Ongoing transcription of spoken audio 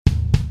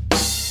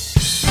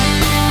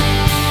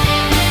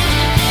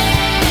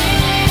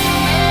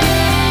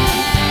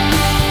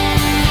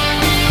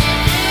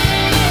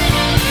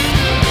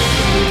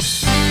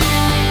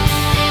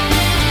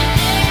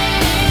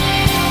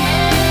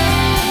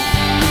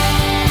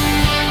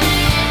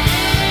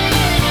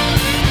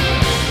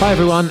Hi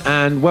everyone,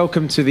 and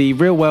welcome to the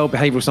Real World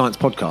Behavioural Science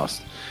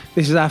podcast.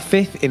 This is our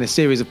fifth in a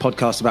series of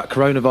podcasts about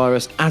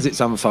coronavirus as it's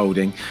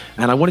unfolding,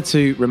 and I wanted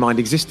to remind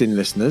existing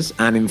listeners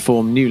and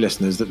inform new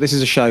listeners that this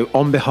is a show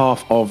on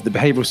behalf of the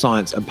Behavioural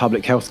Science and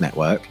Public Health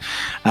Network,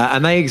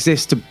 and they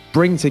exist to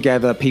bring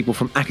together people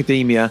from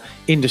academia,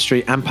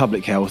 industry and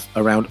public health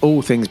around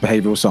all things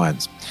behavioural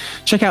science.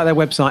 Check out their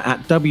website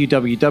at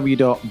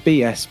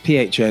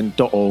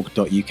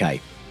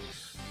www.bsphn.org.uk.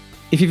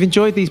 If you've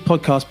enjoyed these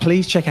podcasts,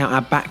 please check out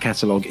our back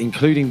catalogue,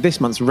 including this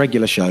month's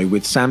regular show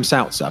with Sam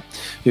Salzer,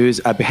 who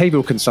is a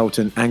behavioural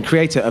consultant and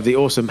creator of the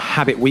awesome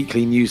Habit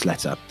Weekly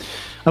newsletter.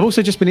 I've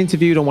also just been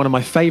interviewed on one of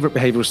my favourite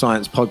behavioural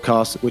science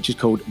podcasts, which is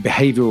called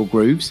Behavioural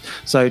Grooves.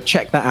 So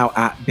check that out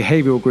at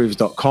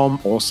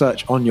behaviouralgrooves.com or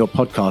search on your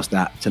podcast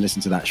app to listen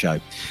to that show.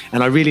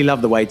 And I really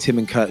love the way Tim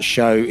and Kurt's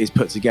show is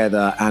put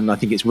together, and I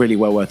think it's really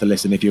well worth a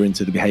listen if you're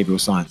into the behavioural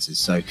sciences.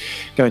 So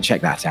go and check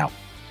that out.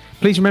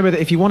 Please remember that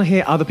if you want to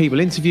hear other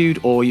people interviewed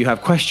or you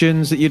have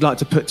questions that you'd like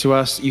to put to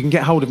us, you can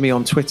get hold of me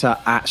on Twitter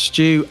at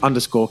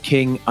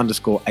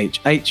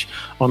Stu_King_HH,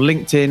 on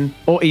LinkedIn,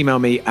 or email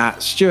me at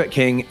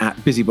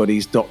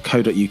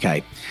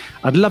stuartking@busybodies.co.uk.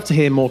 I'd love to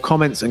hear more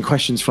comments and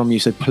questions from you,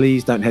 so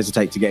please don't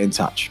hesitate to get in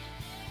touch.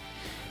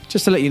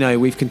 Just to let you know,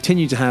 we've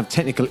continued to have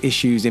technical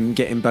issues in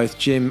getting both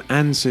Jim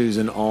and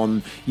Susan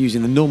on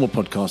using the normal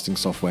podcasting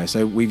software.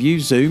 So we've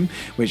used Zoom,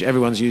 which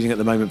everyone's using at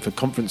the moment for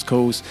conference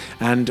calls,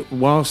 and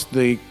whilst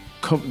the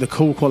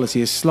call quality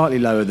is slightly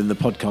lower than the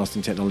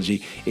podcasting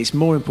technology, it's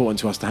more important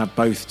to us to have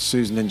both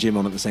Susan and Jim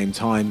on at the same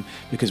time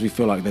because we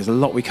feel like there's a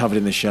lot we covered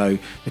in the show.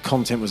 The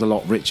content was a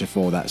lot richer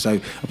for that. So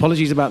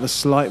apologies about the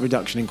slight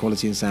reduction in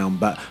quality and sound,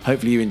 but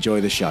hopefully you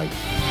enjoy the show.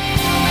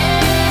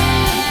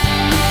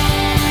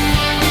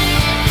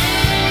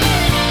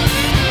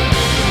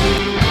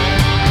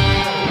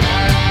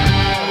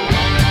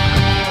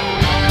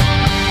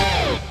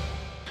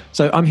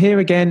 So I'm here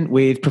again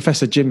with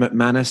Professor Jim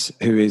McManus,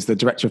 who is the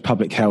Director of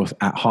Public Health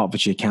at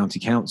Hertfordshire County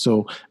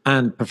Council,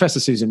 and Professor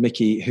Susan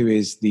Mickey, who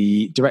is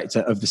the Director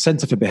of the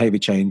Centre for Behaviour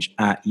Change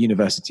at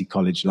University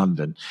College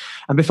London.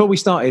 And before we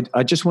started,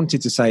 I just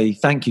wanted to say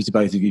thank you to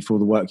both of you for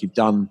the work you've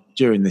done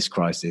during this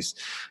crisis,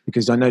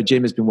 because I know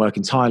Jim has been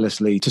working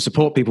tirelessly to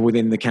support people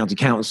within the County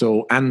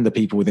Council and the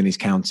people within his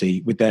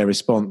county with their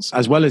response,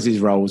 as well as his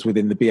roles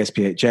within the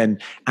BSPHN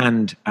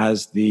and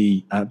as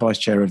the Vice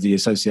Chair of the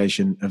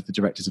Association of the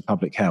Directors of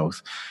Public Health.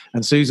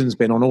 And Susan's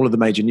been on all of the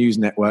major news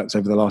networks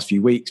over the last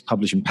few weeks,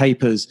 publishing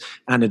papers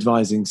and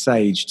advising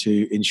SAGE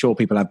to ensure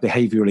people have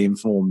behaviourally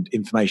informed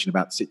information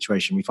about the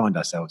situation we find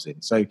ourselves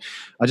in. So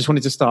I just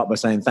wanted to start by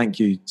saying thank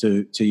you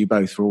to you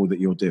both for all that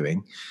you're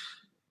doing.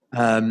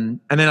 And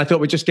then I thought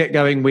we'd just get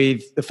going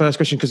with the first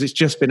question, because it's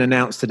just been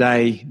announced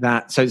today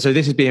that, so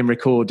this is being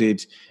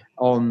recorded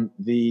on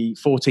the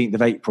 14th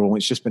of April.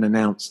 It's just been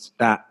announced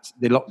that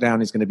the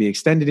lockdown is going to be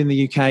extended in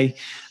the UK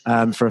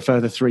for a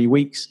further 3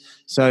 weeks.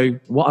 So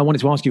what I wanted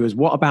to ask you is,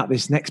 what about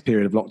this next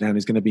period of lockdown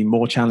is going to be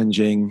more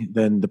challenging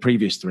than the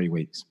previous 3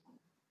 weeks?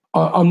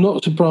 I'm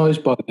not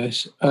surprised by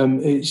this.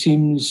 It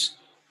seems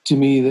to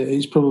me that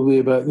it's probably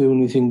about the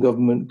only thing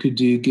government could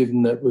do,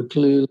 given that we're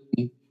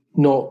clearly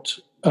not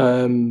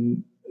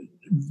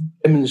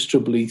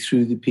demonstrably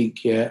through the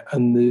peak yet,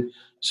 and the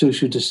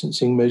social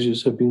distancing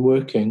measures have been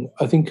working.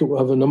 I think it will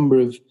have a number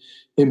of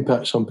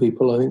impacts on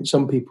people. I think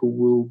some people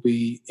will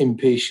be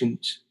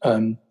impatient,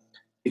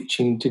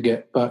 itching to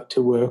get back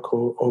to work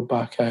or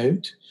back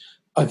out.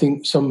 I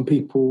think some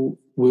people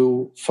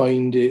will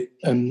find it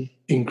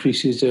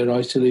increases their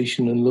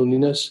isolation and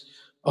loneliness.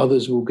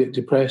 Others will get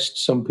depressed.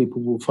 Some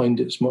people will find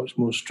it's much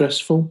more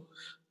stressful.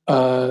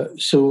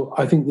 So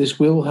I think this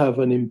will have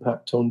an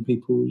impact on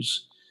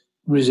people's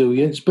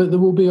resilience, but there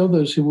will be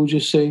others who will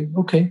just say,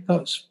 okay,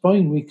 that's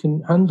fine, we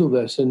can handle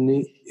this. And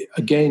it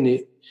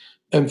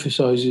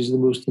emphasises the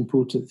most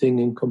important thing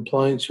in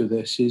compliance with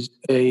this is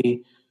A,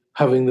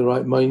 having the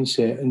right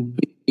mindset, and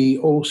B,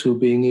 also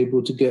being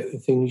able to get the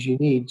things you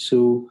need.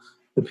 So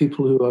the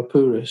people who are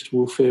poorest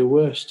will fare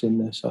worst in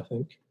this, I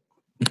think.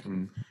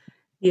 Mm-hmm.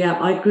 Yeah,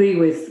 I agree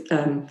with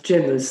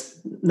Jim. There's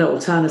no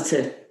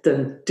alternative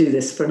than do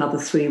this for another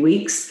 3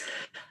 weeks.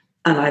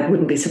 And I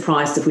wouldn't be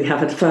surprised if we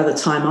have a further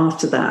time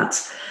after that.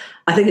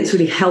 I think it's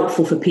really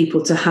helpful for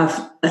people to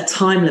have a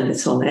time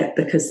limit on it,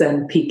 because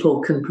then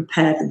people can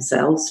prepare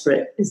themselves for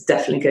it. It's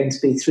definitely going to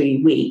be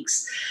 3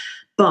 weeks.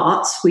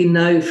 But we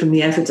know from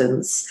the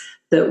evidence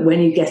that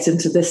when you get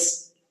into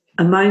this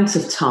amount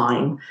of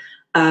time,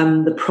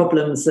 the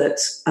problems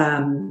that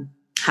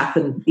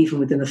happen even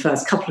within the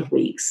first couple of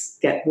weeks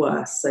get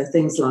worse. So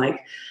things like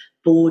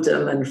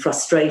boredom and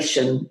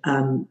frustration,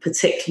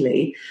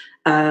 particularly,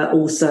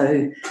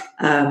 also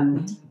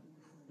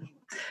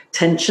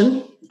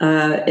tension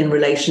in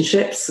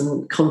relationships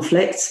and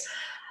conflict,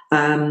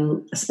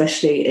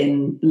 especially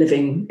in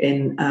living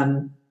in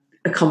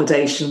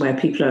accommodation where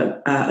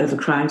people are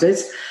overcrowded.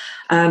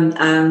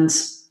 And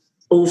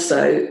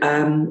also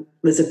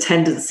there's a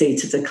tendency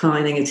to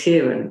declining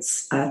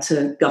adherence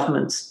to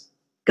government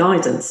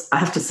guidance. I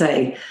have to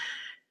say,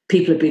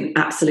 people have been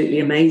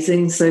absolutely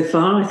amazing so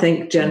far. I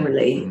think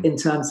generally in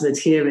terms of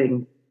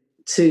adhering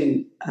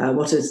to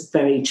what is a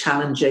very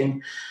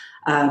challenging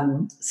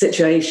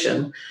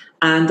situation.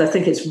 And I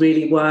think it's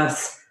really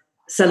worth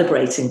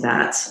celebrating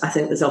that. I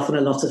think there's often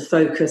a lot of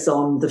focus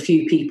on the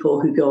few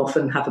people who go off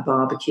and have a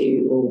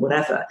barbecue or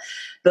whatever.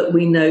 But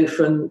we know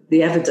from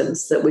the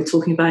evidence that we're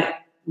talking about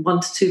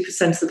 1 to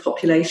 2% of the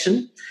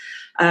population.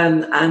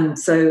 And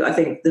so I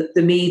think that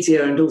the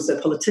media and also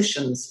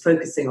politicians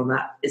focusing on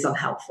that is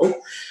unhelpful.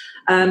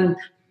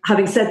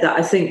 Having said that,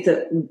 I think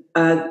that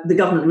the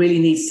government really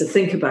needs to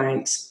think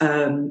about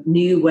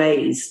new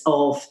ways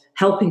of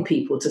helping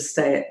people to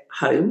stay at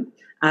home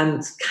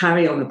and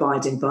carry on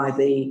abiding by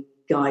the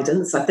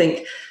guidance. I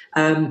think,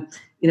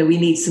 we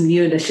need some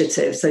new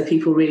initiatives so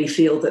people really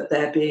feel that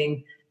they're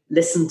being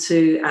listened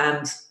to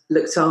and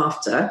looked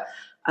after.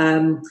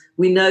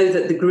 We know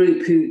that the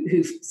group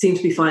who seem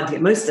to be finding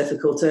it most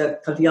difficult are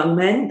kind of young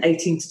men,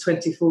 18 to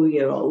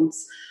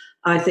 24-year-olds.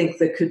 I think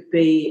there could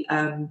be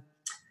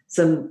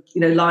some,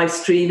 live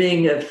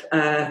streaming of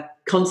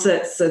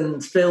concerts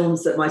and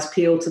films that might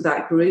appeal to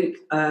that group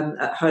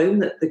at home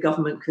that the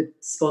government could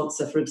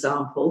sponsor, for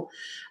example.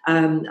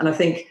 And I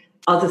think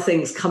other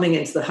things coming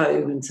into the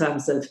home in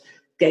terms of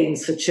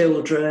games for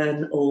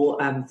children or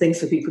things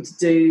for people to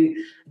do.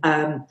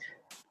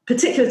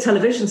 Particular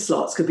television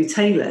slots could be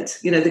tailored.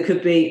 There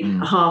could be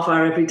a half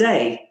hour every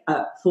day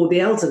for the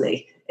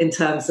elderly in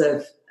terms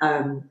of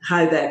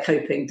how they're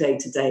coping day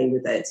to day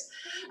with it.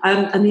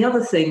 And the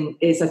other thing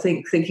is, I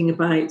think, thinking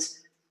about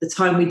the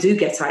time we do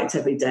get out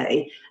every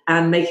day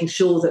and making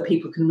sure that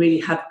people can really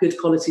have good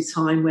quality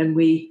time when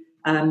we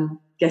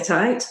get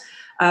out.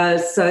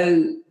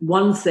 So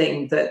one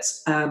thing that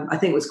I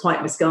think was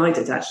quite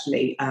misguided,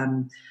 actually,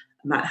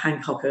 Matt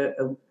Hancock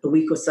a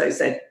week or so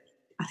said,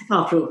 I think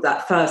after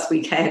that first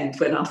weekend,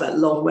 when after that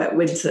long, wet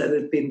winter,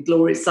 there'd been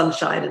glorious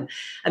sunshine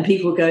and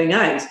people were going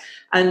out.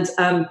 And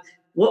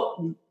what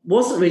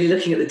wasn't really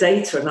looking at the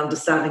data and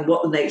understanding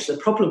what the nature of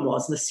the problem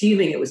was and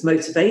assuming it was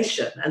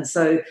motivation. And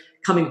so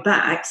coming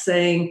back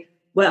saying,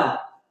 well,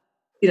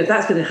 if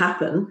that's going to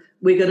happen,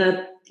 we're going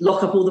to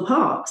lock up all the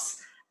parks.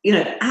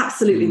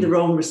 Absolutely the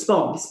wrong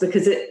response,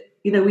 because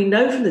we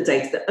know from the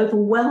data that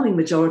overwhelming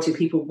majority of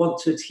people want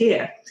to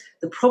adhere.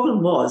 The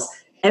problem was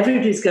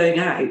everybody's going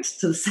out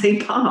to the same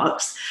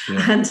parks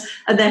and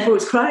therefore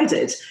it's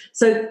crowded.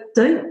 So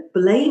don't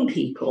blame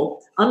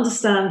people,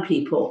 understand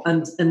people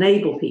and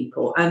enable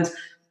people. And,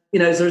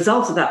 as a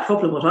result of that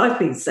problem, what I've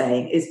been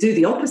saying is do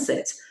the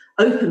opposite.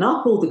 Open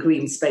up all the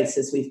green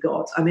spaces we've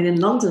got. I mean, in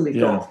London, we've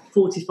got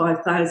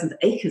 45,000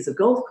 acres of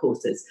golf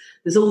courses.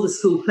 There's all the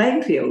school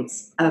playing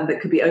fields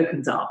that could be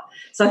opened up.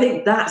 So I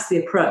think that's the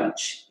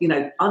approach,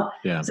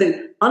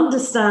 So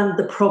understand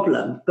the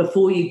problem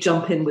before you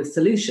jump in with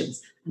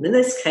solutions. And in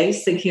this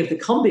case, thinking of the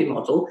Combi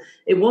model,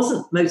 it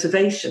wasn't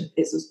motivation.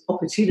 It was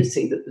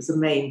opportunity that was the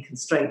main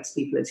constraint to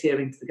people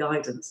adhering to the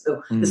guidance,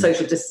 or the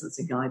social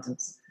distancing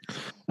guidance.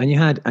 And you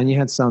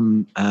had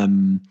some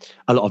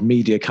a lot of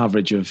media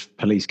coverage of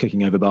police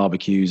cooking over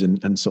barbecues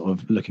and sort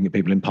of looking at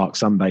people in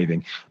parks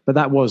sunbathing. But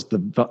that was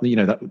the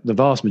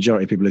vast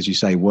majority of people, as you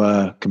say,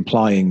 were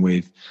complying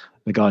with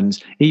the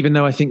guidance. Even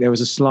though I think there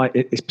was a slight,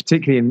 it's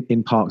particularly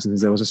in parks, and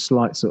there was a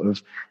slight sort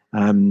of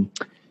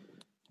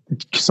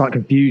slight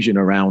confusion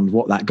around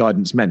what that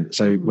guidance meant.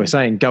 So we're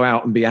saying go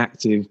out and be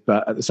active,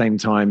 but at the same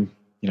time,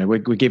 we're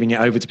giving it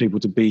over to people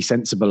to be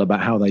sensible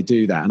about how they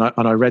do that.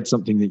 And I read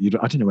something that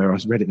I don't know where I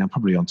read it now,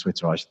 probably on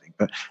Twitter, I think,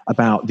 but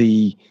about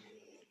the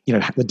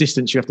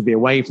distance you have to be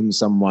away from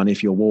someone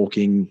if you're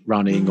walking,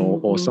 running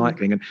or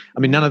cycling. And I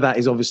mean, none of that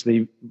is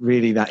obviously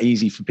really that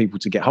easy for people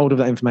to get hold of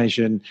that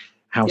information,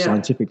 how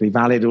scientifically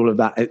valid all of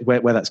that,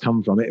 where that's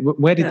come from.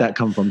 Where did that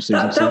come from,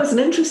 Susan? That was an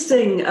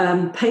interesting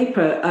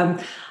paper.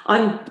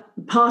 I'm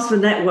part of a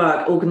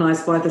network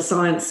organised by the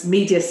Science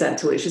Media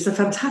Centre, which is a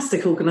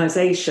fantastic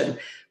organisation,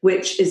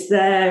 which is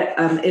there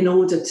in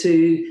order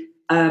to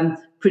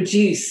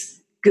produce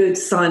good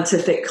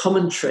scientific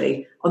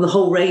commentary on the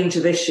whole range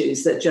of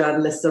issues that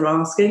journalists are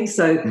asking.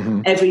 So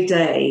every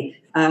day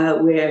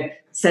we're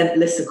sent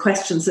lists of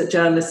questions that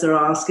journalists are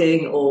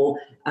asking, or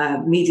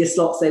media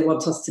slots they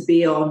want us to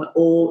be on,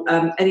 or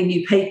any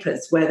new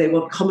papers where they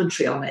want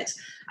commentary on it.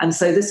 And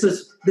so this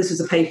was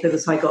a paper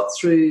that I got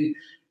through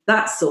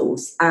that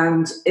source,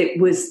 and it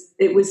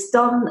was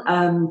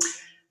done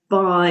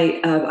by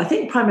I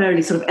think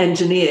primarily sort of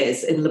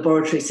engineers in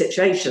laboratory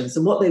situations,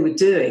 and what they were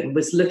doing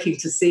was looking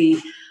to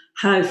see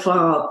how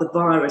far the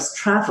virus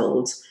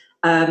travelled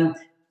at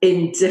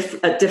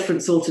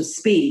different sort of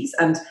speeds.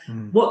 And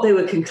what they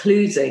were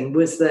concluding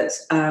was that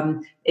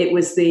it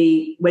was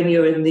when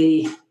you're in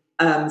the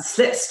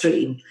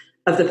slipstream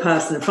of the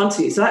person in front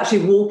of you. So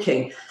actually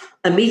walking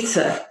a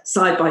metre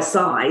side by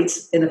side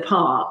in a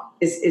park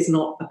is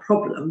not a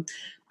problem.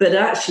 But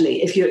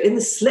actually, if you're in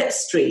the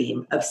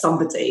slipstream of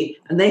somebody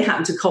and they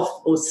happen to cough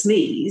or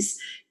sneeze,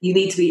 you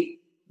need to be,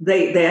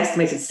 they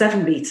estimated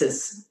 7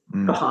 metres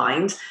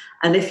behind.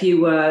 And if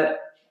you were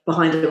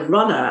behind a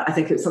runner, I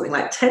think it was something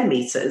like 10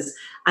 metres.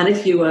 And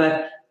if you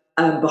were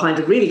behind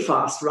a really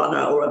fast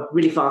runner or a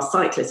really fast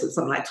cyclist, it was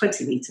something like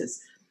 20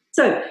 metres.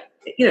 So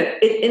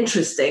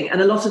interesting.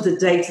 And a lot of the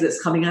data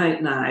that's coming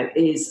out now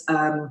is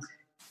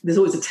there's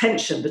always a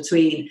tension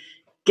between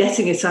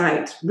getting it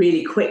out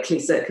really quickly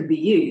so it can be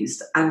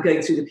used and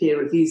going through the peer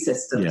review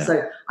system. Yeah.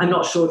 So I'm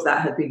not sure if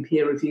that had been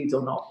peer reviewed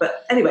or not.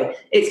 But anyway,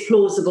 it's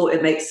plausible,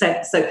 it makes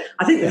sense. So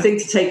I think the thing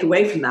to take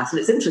away from that, and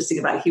it's interesting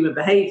about human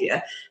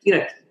behaviour,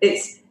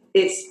 it's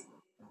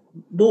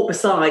walk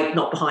beside,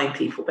 not behind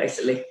people,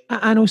 basically.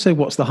 And also,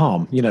 what's the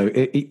harm?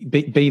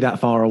 Be that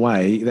far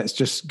away. That's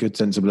just good,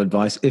 sensible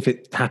advice. If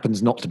it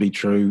happens not to be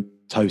true,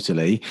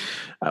 totally,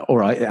 all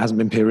right, it hasn't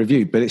been peer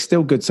reviewed, but it's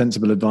still good,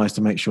 sensible advice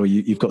to make sure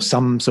you've got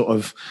some sort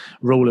of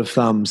rule of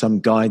thumb, some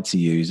guide to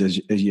use. As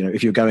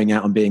if you're going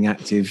out and being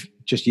active,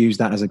 just use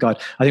that as a guide.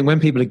 I think when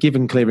people are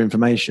given clear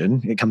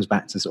information, it comes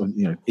back to sort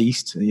of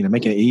east,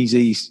 making it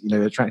easy,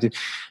 attractive.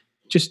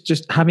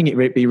 Just having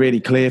it be really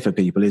clear for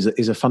people is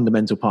a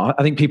fundamental part.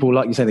 I think people,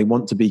 like you say, they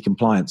want to be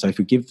compliant. So if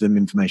we give them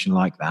information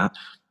like that,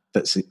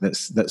 that's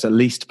at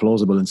least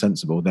plausible and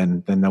sensible,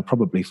 then they'll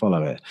probably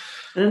follow it.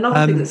 And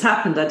another thing that's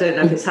happened, I don't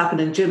know if it's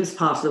happened in Jim's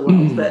part of the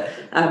world, but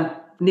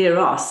near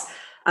us,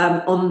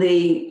 on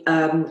the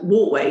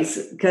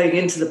walkways going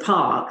into the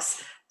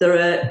parks, there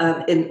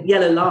are in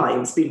yellow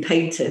lines being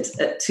painted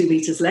at 2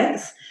 meters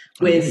length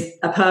with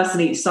a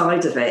person each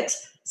side of it,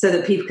 so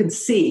that people can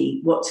see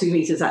what 2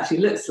 meters actually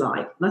looks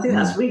like. And I think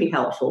that's really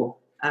helpful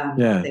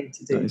thing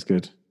to do. That is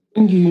good. I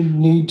think you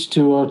need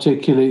to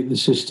articulate the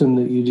system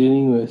that you're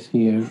dealing with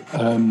here,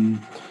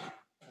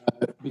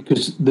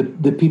 because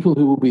the people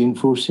who will be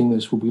enforcing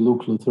this will be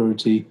local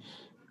authority,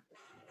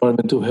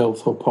 environmental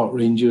health or park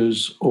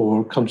rangers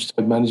or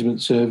countryside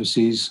management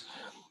services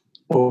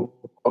or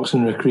parks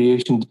and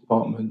recreation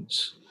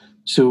departments.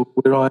 So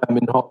where I am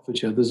in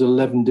Hertfordshire, there's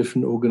 11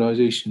 different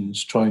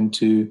organisations trying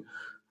to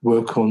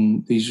work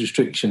on these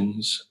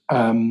restrictions,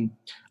 and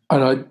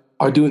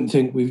I don't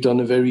think we've done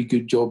a very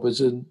good job as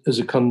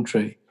a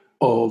country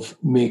of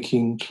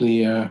making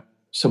clear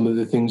some of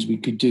the things we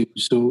could do.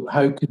 So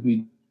how could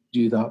we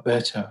do that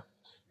better?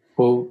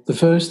 Well, the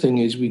first thing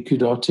is we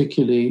could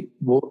articulate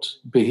what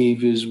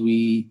behaviours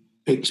we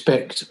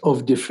expect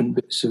of different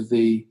bits of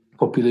the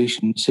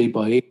population, say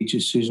by age,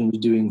 as Susan was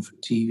doing for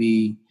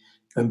TV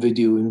and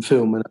video and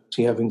film, and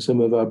actually having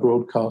some of our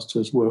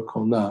broadcasters work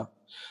on that.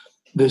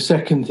 The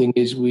second thing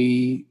is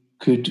we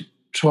could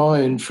try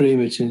and frame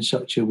it in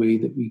such a way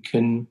that we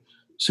can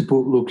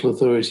support local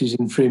authorities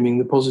in framing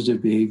the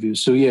positive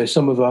behaviours. So,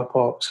 some of our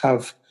parks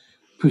have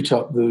put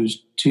up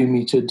those 2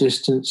 metre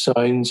distance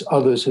signs.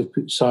 Others have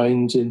put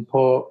signs in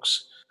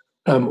parks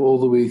all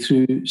the way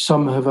through.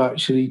 Some have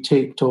actually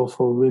taped off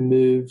or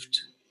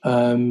removed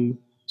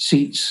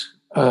seats,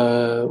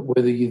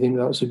 whether you think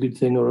that's a good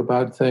thing or a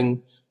bad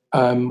thing.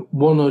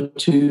 One or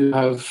two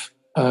have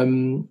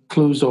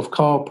closed off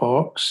car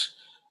parks,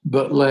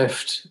 but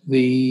left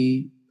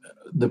the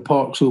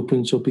parks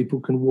open so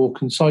people can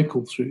walk and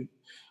cycle through,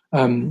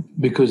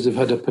 because they've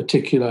had a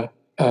particular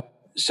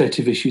set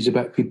of issues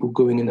about people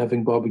going and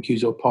having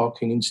barbecues or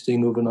parking and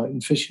staying overnight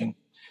and fishing.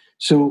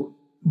 So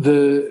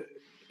the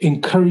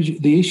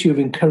issue of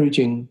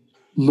encouraging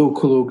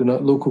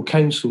local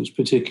councils,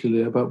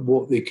 particularly, about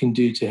what they can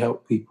do to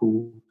help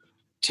people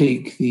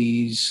take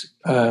these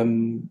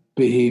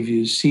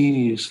behaviours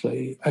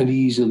seriously and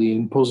easily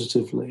and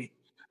positively,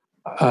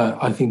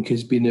 I think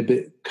has been a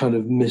bit kind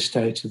of missed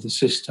out of the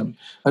system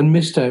and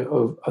missed out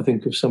of, I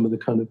think, of some of the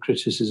kind of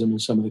criticism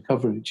and some of the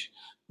coverage.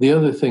 The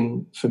other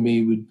thing for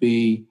me would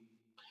be,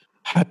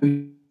 how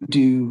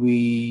do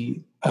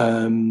we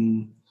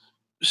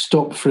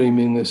stop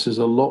framing this as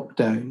a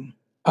lockdown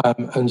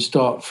and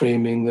start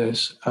framing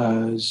this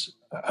as,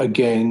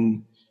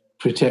 again,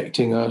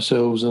 protecting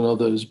ourselves and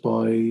others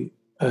by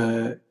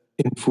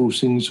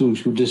enforcing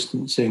social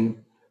distancing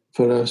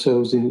for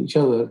ourselves and each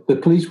other. The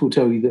police will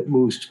tell you that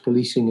most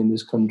policing in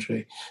this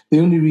country, the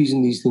only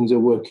reason these things are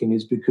working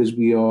is because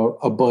we are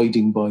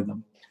abiding by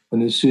them.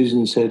 And as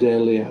Susan said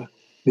earlier,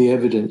 the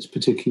evidence,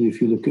 particularly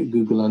if you look at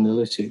Google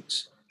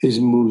Analytics, is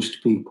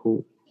most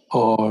people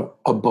are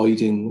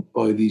abiding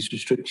by these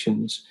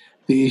restrictions.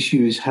 The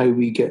issue is how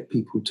we get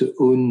people to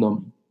own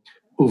them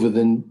over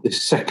the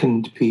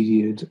second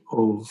period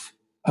of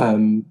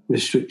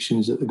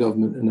restrictions that the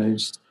government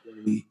announced,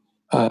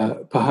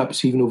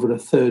 perhaps even over a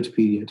third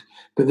period.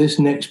 But this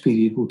next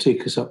period will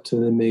take us up to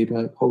the May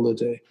bank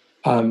holiday,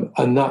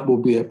 and that will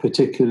be a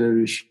particular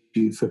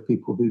issue for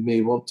people who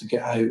may want to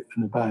get out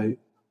and about,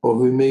 or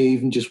who may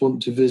even just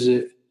want to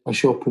visit a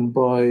shop and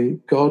buy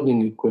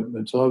gardening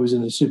equipment. I was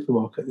in a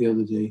supermarket the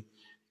other day,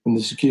 and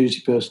the security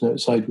person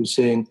outside was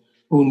saying,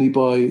 only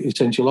buy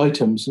essential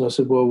items. And I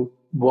said, well,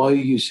 why are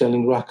you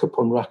selling rack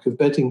upon rack of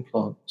bedding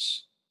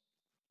plants?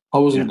 I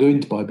wasn't going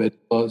to buy bedding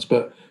plants,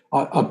 but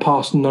I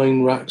passed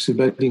 9 racks of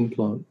bedding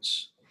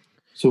plants.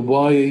 So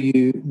why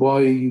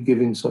are you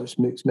giving such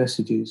mixed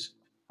messages?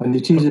 And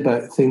it is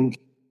about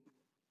thinking.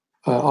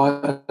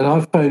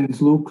 I've found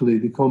locally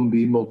the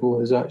Combi model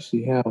has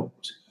actually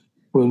helped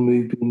when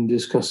we've been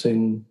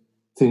discussing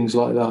things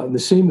like that. And the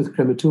same with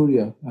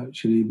crematoria,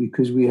 actually,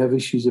 because we have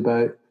issues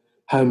about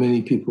how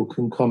many people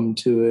can come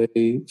to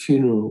a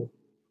funeral.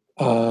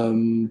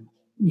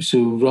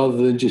 So rather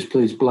than just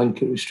place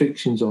blanket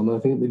restrictions on, I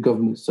think the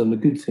government's done a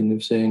good thing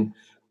of saying,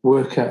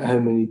 work out how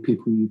many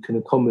people you can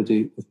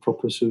accommodate with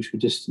proper social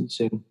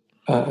distancing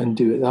and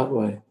do it that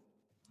way.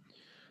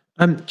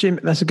 Jim,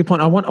 that's a good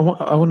point. I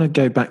want to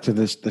go back to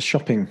the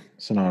shopping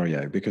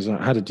scenario, because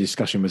I had a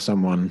discussion with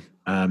someone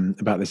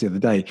about this the other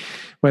day,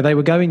 where they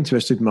were going to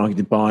a supermarket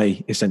to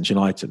buy essential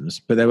items,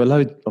 but there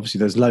were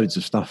there's loads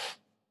of stuff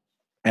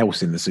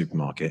else in the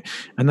supermarket,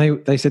 and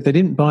they said they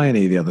didn't buy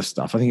any of the other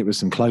stuff. I think it was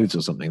some clothes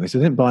or something. They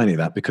said they didn't buy any of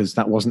that because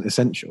that wasn't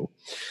essential.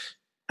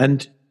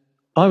 And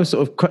I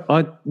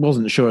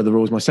wasn't sure of the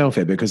rules myself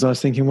here, because I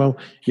was thinking, well,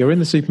 you're in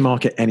the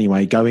supermarket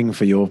anyway, going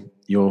for your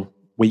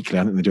weekly,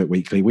 I think they do it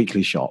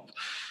weekly shop.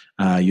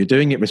 You're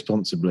doing it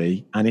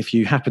responsibly, and if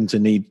you happen to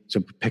need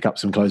to pick up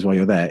some clothes while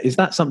you're there, is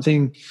that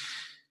something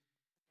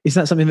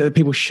that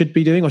people should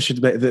be doing, or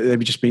should they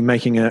just be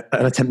making an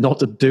attempt not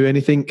to do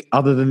anything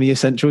other than the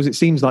essentials? It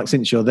seems like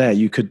since you're there,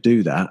 you could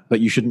do that, but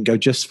you shouldn't go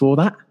just for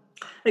that.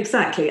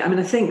 Exactly. I mean,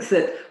 I think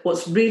that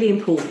what's really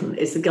important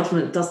is the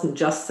government doesn't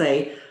just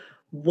say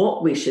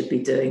what we should be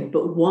doing,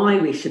 but why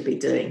we should be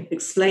doing,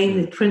 explain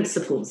the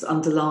principles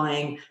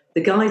underlying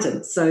the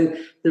guidance. So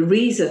the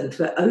reason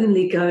for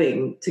only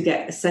going to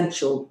get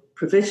essential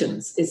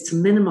provisions is to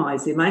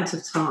minimise the amount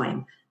of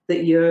time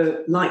that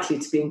you're likely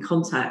to be in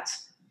contact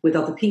with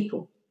other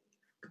people,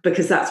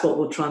 because that's what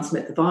will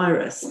transmit the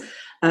virus.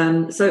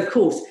 So, of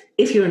course,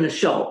 if you're in a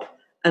shop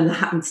and there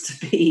happens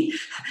to be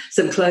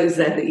some clothes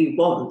there that you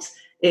want,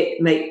 it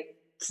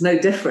makes no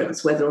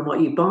difference whether or not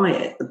you buy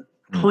it. The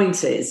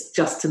point is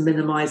just to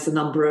minimise the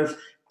number of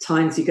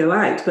times you go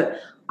out.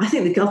 But I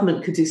think the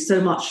government could do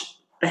so much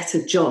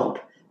better job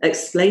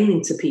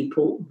explaining to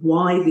people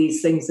why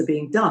these things are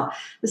being done.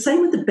 The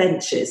same with the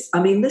benches.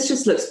 I mean, this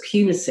just looks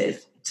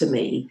punitive to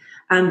me.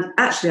 And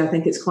actually, I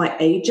think it's quite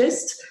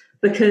ageist,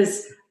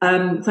 because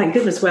thank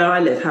goodness where I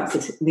live,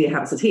 near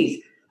Hampstead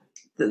Heath,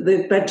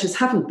 the benches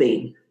haven't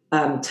been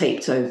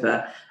taped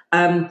over.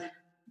 And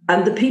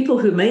the people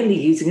who are mainly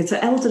using it are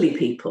elderly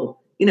people,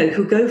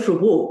 who go for a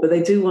walk, but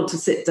they do want to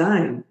sit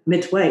down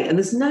midway. And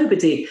there's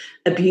nobody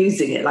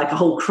abusing it, like a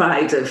whole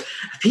crowd of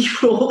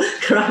people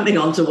cramming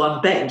onto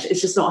one bench.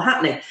 It's just not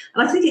happening.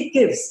 And I think it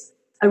gives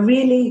a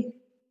really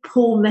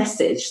poor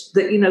message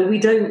that,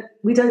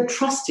 we don't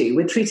trust you.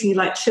 We're treating you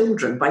like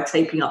children by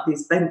taping up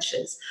these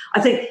benches.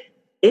 I think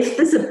if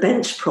there's a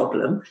bench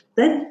problem,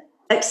 then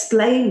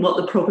explain what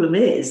the problem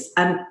is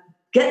and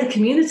get the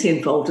community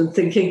involved in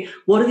thinking,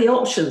 what are the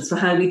options for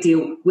how we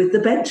deal with the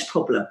bench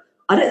problem?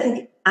 I don't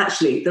think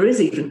actually there is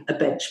even a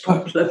bench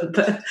problem,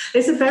 but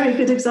it's a very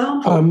good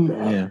example.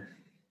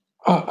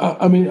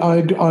 I mean, I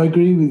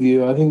agree with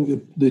you. I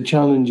think the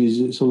challenge is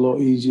it's a lot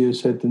easier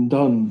said than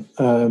done.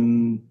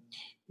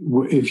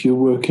 If you're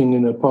working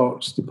in a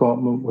parks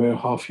department where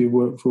half your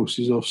workforce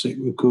is off sick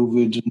with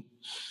COVID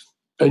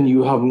and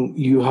you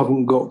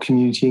haven't got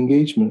community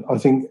engagement, I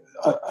think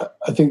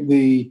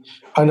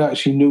and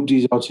actually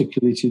nobody's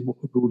articulated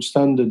what the gold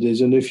standard is.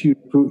 And if your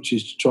approach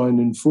is to try and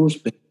enforce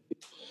it,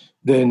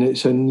 then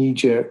it's a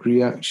knee-jerk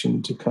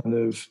reaction to kind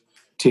of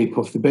tape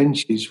off the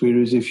benches.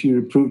 Whereas if your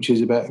approach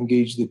is about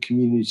engage the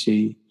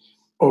community,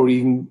 or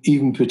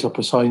even put up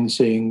a sign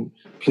saying,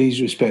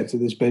 please respect that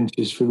this bench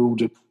is for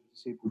older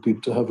disabled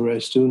people to have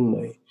rest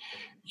only,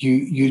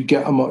 you'd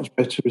get a much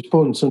better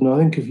response. And I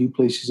think a few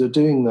places are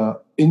doing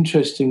that.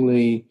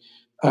 Interestingly,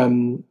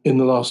 in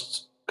the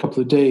last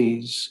couple of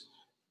days,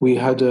 we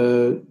had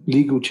a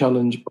legal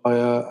challenge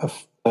by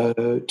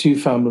two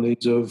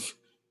families of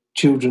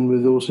children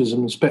with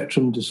autism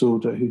spectrum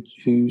disorder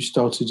who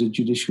started a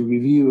judicial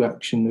review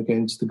action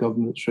against the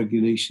government's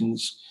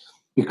regulations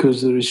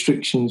because the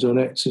restrictions on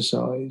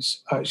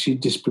exercise actually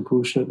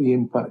disproportionately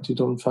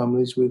impacted on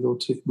families with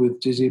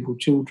disabled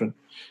children,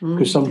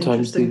 because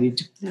sometimes they need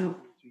to 3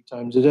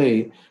 times a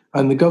day.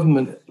 And the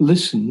government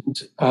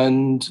listened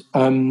and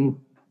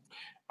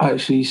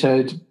actually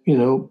said,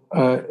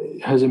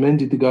 has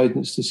amended the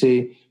guidance to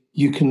say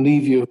you can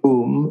leave your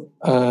home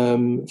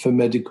for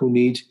medical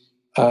need.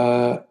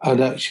 And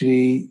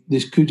actually,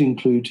 this could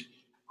include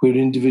where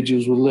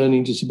individuals with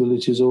learning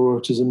disabilities or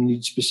autism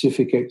need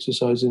specific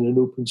exercise in an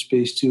open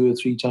space 2 or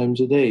 3 times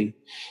a day.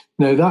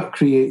 Now, that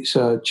creates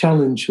a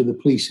challenge for the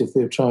police if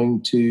they're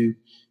trying to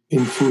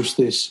enforce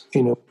this,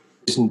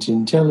 isn't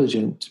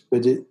intelligent,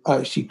 but it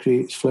actually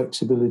creates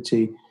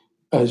flexibility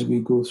as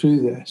we go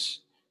through this.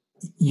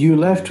 You're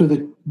left with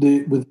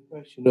the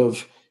question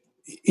of,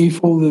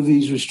 if all of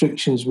these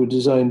restrictions were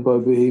designed by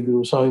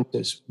behavioural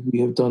scientists, would we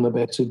have done a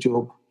better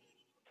job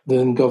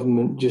than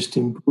government just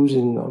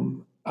imposing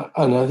them?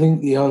 And I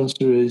think the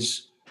answer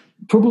is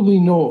probably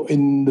not,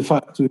 in the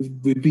fact that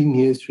we've been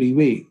here 3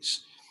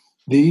 weeks.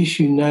 The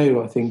issue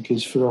now, I think,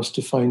 is for us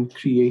to find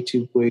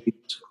creative ways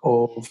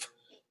of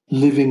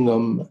living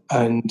them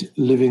and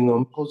living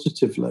them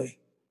positively.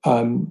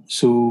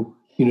 So,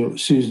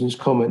 Susan's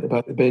comment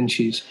about the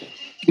benches.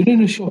 You're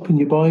in a shop and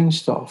you're buying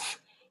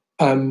stuff.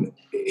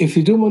 If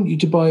they don't want you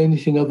to buy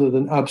anything other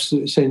than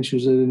absolute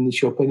essentials that are in the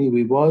shop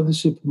anyway, why are the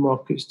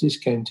supermarkets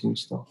discounting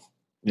stuff?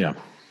 Yeah.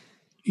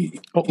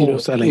 Or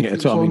selling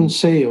it on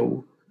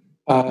sale,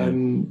 I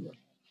mean,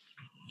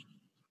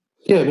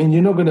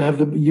 you're not going to have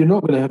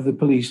the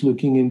police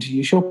looking into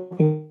your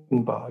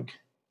shopping bag.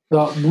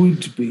 That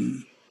would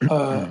be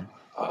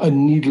a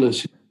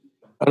needless.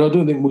 And I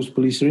don't think most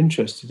police are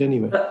interested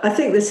anyway. But I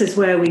think this is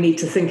where we need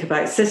to think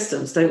about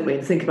systems, don't we?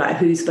 And think about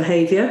whose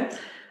behaviour.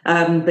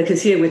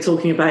 Because here we're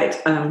talking about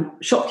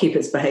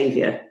shopkeepers'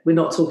 behaviour. We're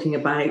not talking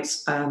about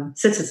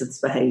citizens'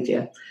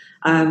 behaviour.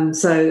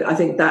 So I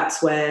think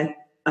that's where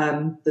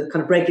the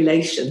kind of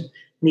regulation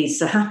needs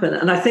to happen.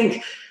 And I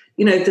think,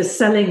 the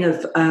selling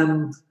of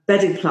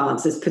bedding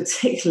plants is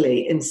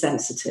particularly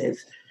insensitive,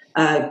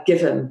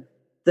 given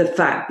the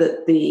fact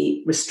that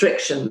the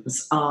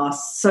restrictions are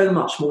so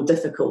much more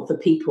difficult for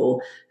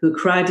people who are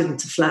crowded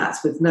into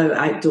flats with no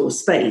outdoor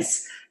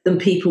space than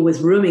people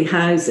with roomy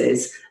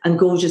houses and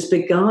gorgeous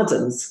big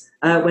gardens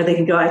where they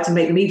can go out and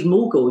make them even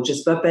more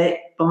gorgeous by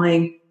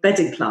buying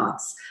bedding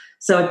plants.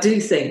 So I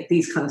do think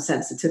these kind of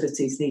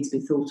sensitivities need to be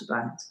thought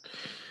about.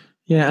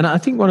 Yeah, and I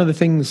think one of the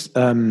things,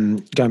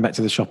 going back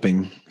to the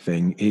shopping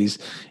thing, is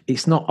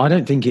I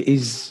don't think it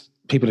is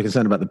people are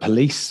concerned about the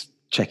police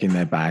checking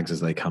their bags as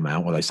they come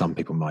out, although some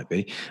people might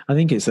be. I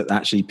think it's that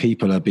actually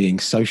people are being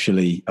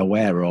socially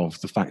aware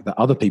of the fact that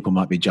other people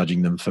might be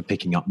judging them for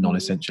picking up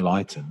non-essential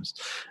items,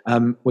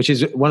 which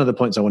is one of the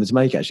points I wanted to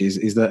make actually,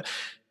 is that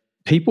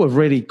people have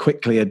really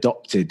quickly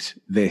adopted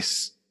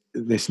this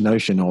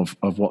notion of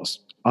what's,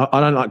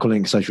 I don't like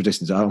calling it social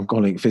distancing. I'm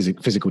calling it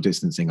physical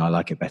distancing. I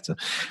like it better.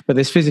 But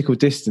this physical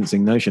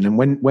distancing notion, and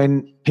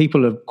when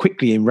people are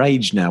quickly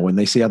enraged now when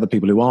they see other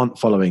people who aren't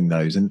following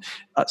those, and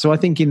so I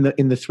think in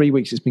the 3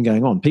 weeks it's been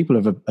going on, people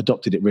have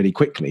adopted it really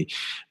quickly.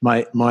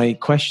 My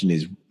question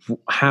is,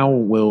 how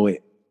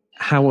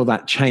will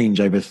that change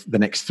over the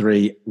next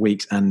 3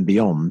 weeks and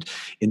beyond,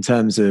 in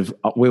terms of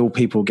will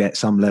people get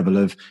some level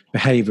of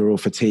behavioural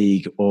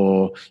fatigue,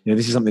 or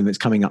this is something that's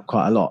coming up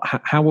quite a lot.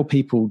 How will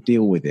people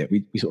deal with it?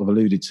 We sort of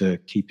alluded to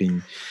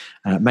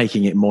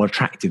making it more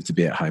attractive to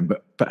be at home,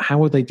 but how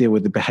will they deal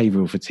with the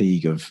behavioural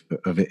fatigue of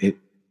it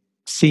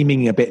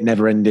seeming a bit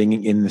never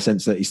ending, in the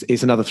sense that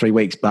it's another 3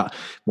 weeks, but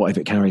what if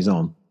it carries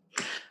on?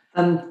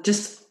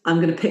 I'm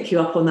going to pick you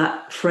up on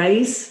that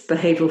phrase,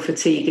 behavioural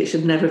fatigue. It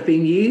should never have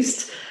been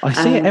used. I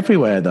see it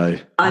everywhere, though.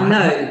 I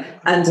know.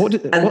 And what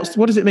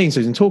does it mean,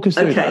 Susan? Talk us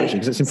through that, actually,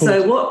 because it's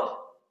important. So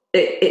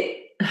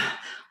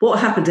what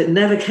happened? It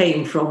never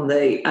came from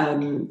the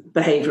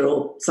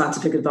Behavioural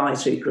Scientific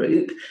Advisory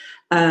Group.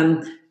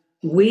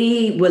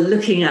 We were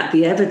looking at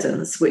the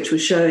evidence, which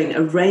was showing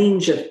a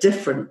range of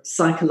different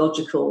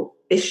psychological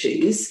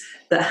issues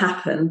that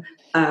happen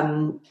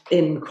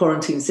in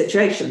quarantine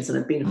situations and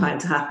have been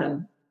found to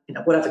happen,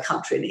 whatever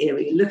country and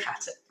era you look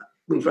at it.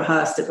 We've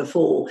rehearsed it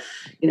before,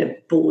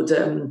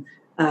 boredom,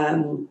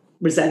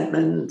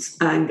 resentment,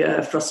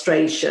 anger,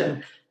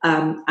 frustration,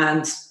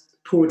 and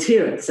poor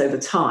adherence over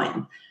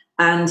time.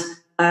 And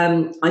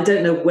I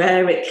don't know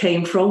where it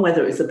came from,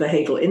 whether it was the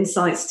Behavioural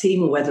Insights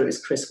team or whether it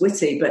was Chris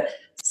Whitty, but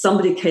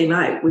somebody came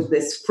out with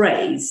this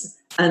phrase,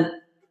 and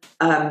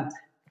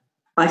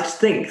I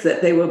think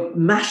that they were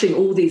mashing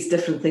all these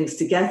different things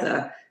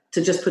together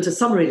to just put a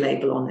summary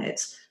label on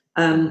it.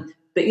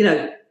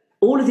 But,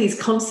 all of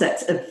these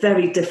concepts are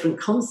very different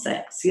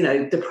concepts.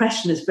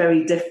 Depression is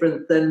very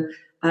different than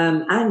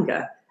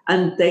anger,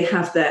 and they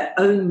have their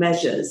own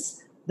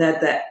measures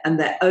and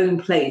their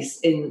own place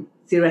in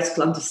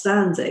theoretical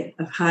understanding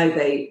of how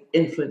they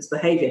influence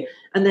behaviour,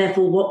 and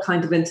therefore what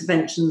kind of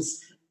interventions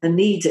are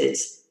needed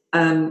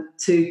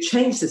to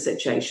change the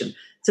situation.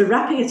 So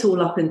wrapping it all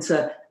up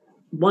into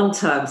one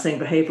term, saying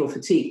behavioural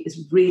fatigue,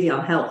 is really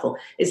unhelpful.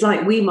 It's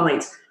like we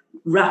might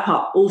wrap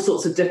up all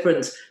sorts of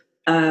different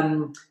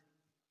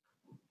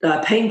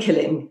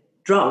pain-killing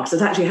drugs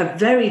that actually have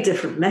very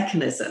different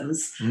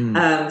mechanisms,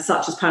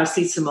 such as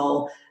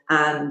paracetamol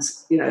and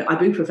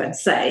ibuprofen,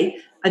 say,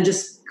 and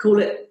just call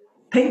it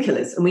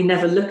painkillers, and we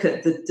never look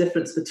at the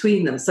difference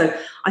between them. So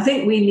I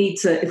think we need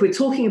to, if we're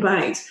talking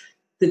about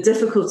the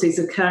difficulties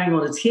of carrying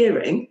on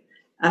adhering,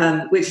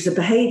 which is a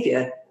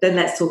behaviour, then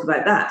let's talk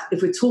about that.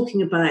 If we're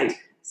talking about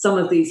some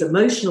of these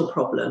emotional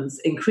problems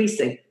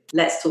increasing,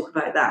 let's talk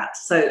about that.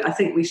 So I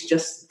think we should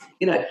just,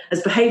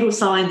 as behavioural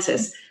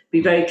scientists, be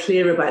very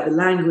clear about the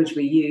language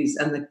we use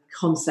and the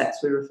concepts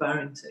we're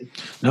referring to.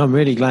 No, I'm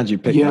really glad you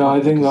picked that up.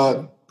 I think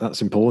that's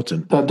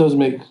important. That does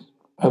make.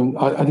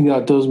 I think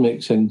that does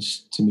make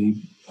sense to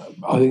me.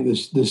 I think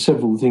there's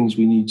several things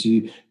we need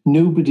to do.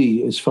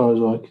 Nobody, as far as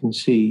I can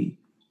see,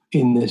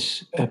 in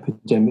this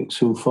epidemic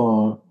so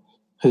far,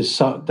 has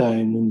sat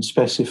down and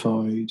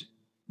specified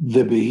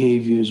the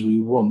behaviours we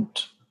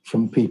want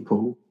from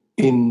people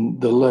in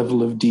the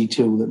level of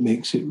detail that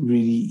makes it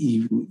really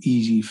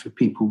easy for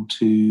people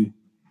to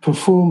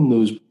perform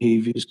those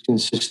behaviours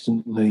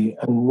consistently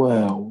and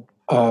well.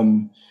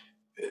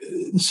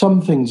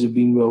 Some things have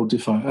been well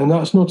defined, and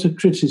that's not a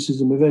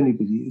criticism of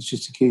anybody. It's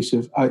just a case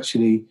of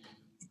actually,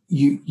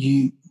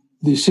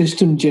 the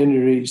system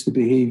generates the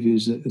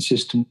behaviours that the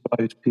system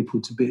allows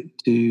people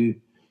to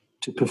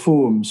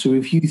perform. So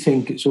if you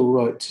think it's all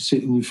right to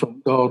sit in your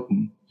front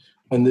garden,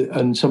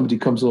 and somebody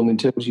comes along and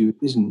tells you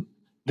it isn't,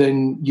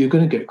 then you're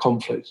going to get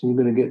conflict and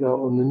you're going to get that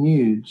on the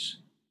news.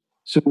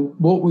 So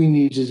what we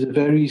need is a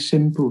very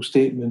simple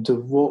statement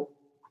of what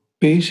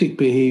basic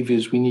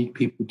behaviours we need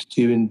people to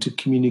do and to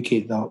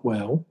communicate that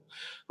well.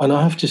 And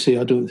I have to say,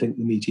 I don't think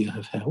the media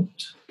have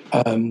helped.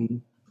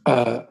 And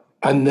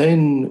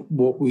then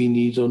what we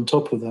need on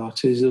top of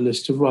that is a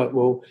list of, right,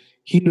 well,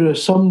 here are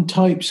some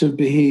types of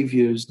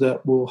behaviours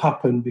that will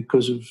happen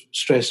because of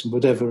stress and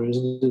whatever.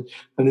 And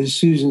as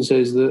Susan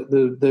says,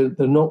 they're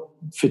not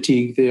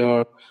fatigue, they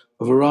are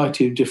a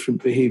variety of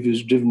different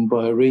behaviours driven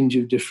by a range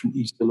of different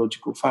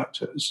etiological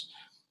factors.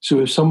 So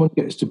if someone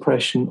gets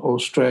depression or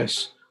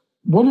stress,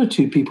 one or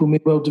two people may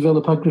well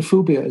develop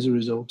agoraphobia as a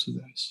result of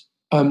this.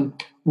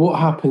 What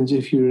happens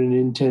if you're an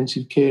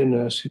intensive care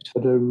nurse who's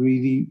had a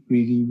really,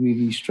 really,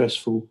 really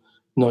stressful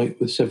night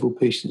with several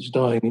patients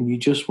dying, and you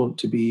just want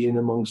to be in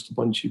amongst a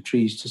bunch of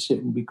trees to sit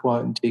and be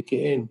quiet and take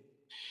it in?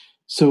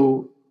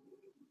 So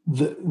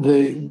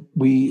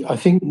we, I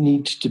think,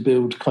 need to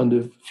build kind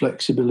of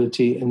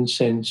flexibility and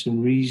sense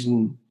and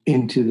reason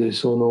into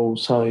this on all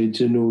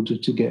sides in order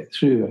to get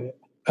through it.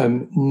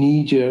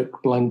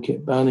 Knee-jerk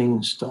blanket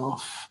banning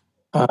stuff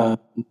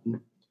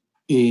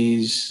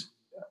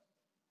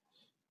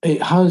it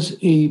has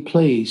a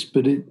place,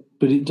 but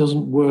it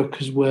doesn't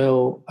work as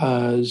well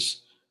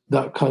as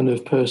that kind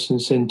of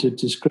person-centered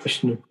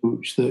discretion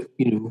approach that,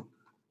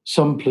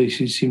 some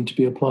places seem to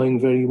be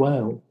applying very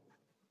well.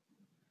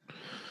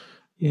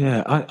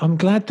 Yeah, I'm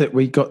glad that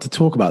we got to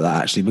talk about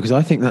that, actually, because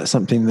I think that's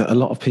something that a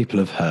lot of people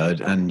have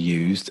heard and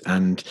used.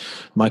 And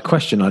my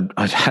question I'd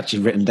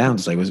actually written down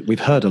to say was, we've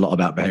heard a lot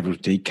about behavioural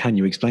fatigue. Can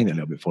you explain it a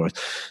little bit for us?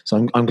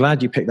 So I'm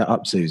glad you picked that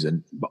up,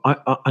 Susan.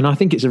 And I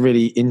think it's a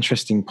really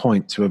interesting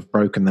point to have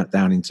broken that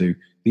down into,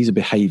 these are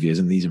behaviours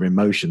and these are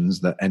emotions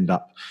that end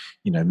up,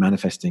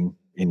 manifesting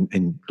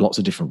in lots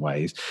of different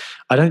ways.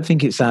 I don't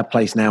think it's our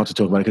place now to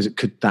talk about it,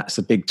 because that's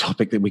a big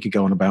topic that we could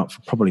go on about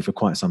probably for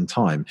quite some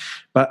time.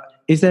 But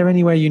is there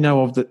any way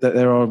of that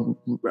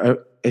there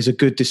is a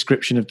good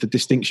description of the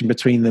distinction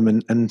between them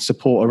and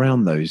support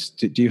around those?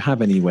 Do you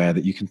have anywhere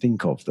that you can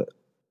think of that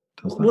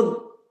does that?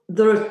 Well,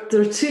 there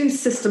are two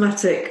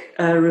systematic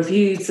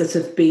reviews that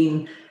have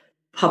been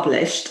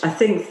published. I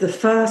think the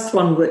first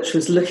one, which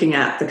was looking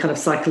at the kind of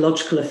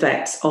psychological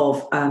effects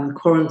of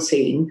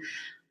quarantine,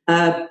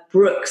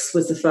 Brooks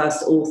was the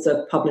first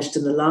author published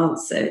in The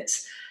Lancet.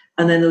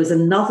 And then there was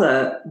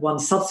another one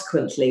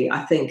subsequently,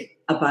 I think,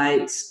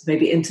 about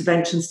maybe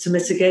interventions to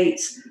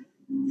mitigate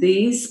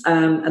these.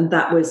 And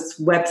that was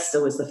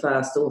Webster was the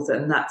first author,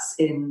 and that's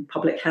in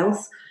Public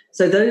Health.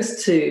 So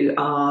those two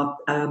are,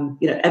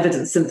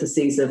 evidence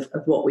syntheses of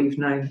what we've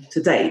known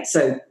to date.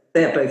 So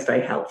they're both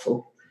very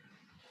helpful.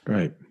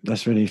 Great.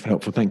 That's really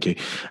helpful. Thank you.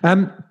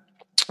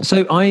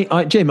 So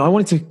Jim, I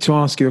wanted to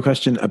ask you a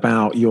question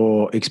about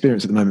your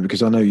experience at the moment,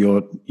 because I know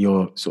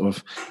you're sort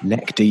of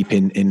neck deep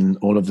in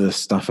all of the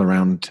stuff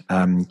around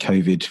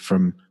COVID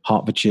from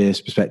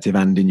Hertfordshire's perspective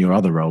and in your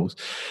other roles.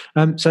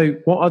 So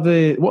what are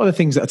the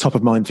things that are top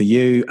of mind for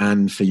you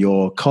and for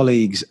your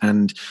colleagues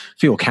and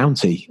for your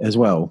county as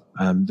well,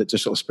 that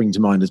just sort of spring to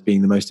mind as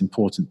being the most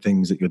important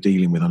things that you're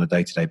dealing with on a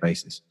day-to-day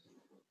basis?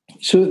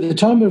 So at the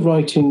time of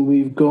writing,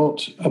 we've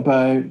got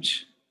about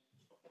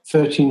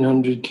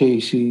 1,300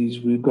 cases.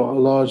 We've got a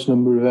large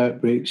number of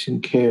outbreaks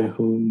in care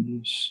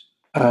homes.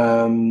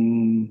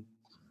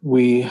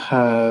 We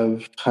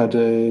have had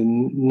a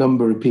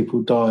number of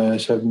people die,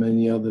 as have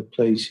many other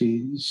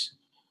places.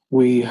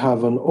 We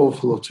have an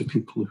awful lot of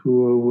people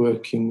who are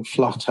working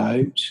flat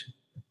out,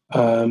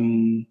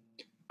 and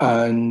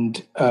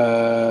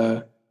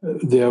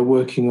they are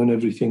working on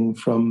everything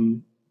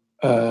from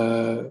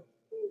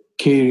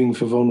caring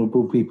for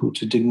vulnerable people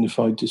to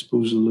dignified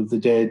disposal of the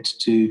dead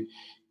to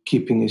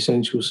keeping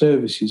essential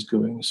services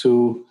going.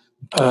 So,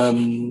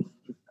 we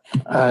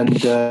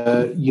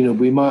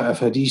might have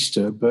had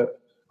Easter,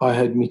 but I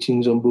had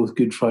meetings on both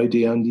Good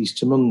Friday and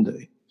Easter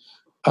Monday.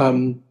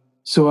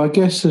 So I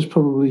guess there's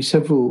probably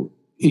several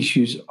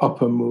issues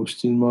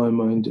uppermost in my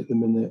mind at the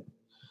minute.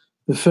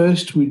 The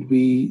first would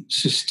be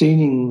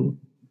sustaining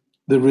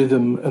the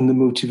rhythm and the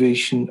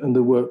motivation and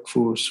the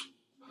workforce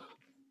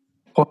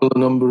while a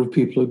number of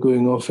people are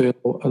going off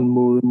ill and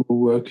more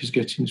work is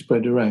getting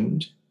spread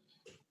around.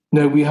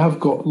 Now, we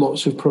have got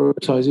lots of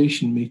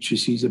prioritisation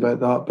matrices about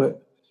that,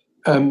 but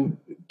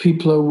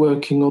people are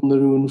working on their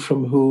own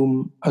from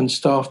home and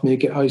staff may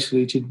get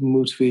isolated and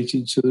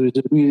motivated. So there is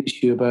a real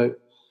issue about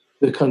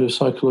the kind of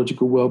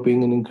psychological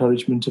well-being and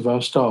encouragement of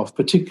our staff,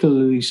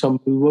 particularly some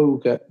who will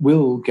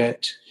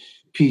get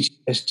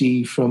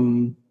PTSD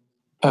from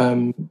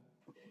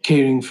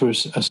caring for a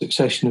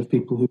succession of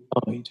people who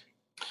died.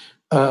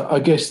 I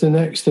guess the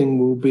next thing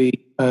will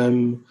be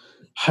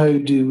how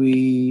do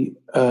we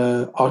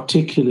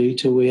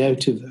articulate a way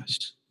out of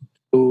this?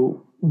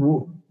 So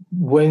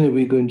when are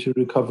we going to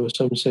recover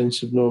some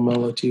sense of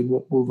normality?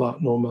 What will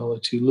that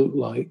normality look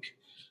like?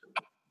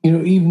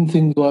 Even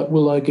things like,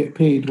 will I get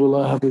paid? Will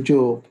I have a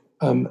job?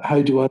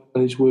 How do I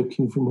manage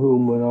working from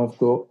home when I've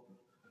got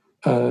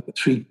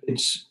 3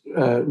 kids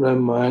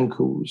around my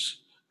ankles?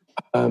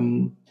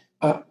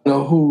 and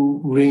a whole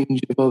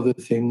range of other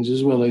things,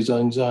 as well as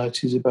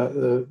anxieties about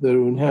their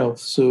own health.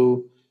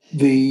 So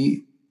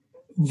the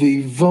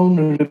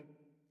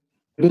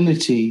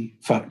vulnerability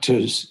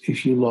factors,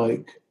 if you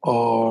like,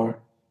 are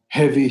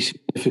heavy,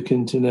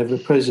 significant, and ever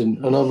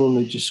present, and I've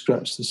only just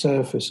scratched the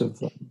surface of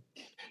them.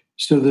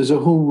 So there's a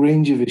whole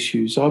range of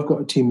issues. I've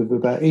got a team of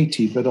about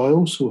 80, but I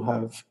also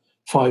have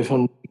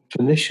 500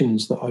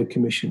 clinicians that I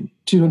commission.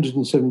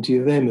 270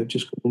 of them have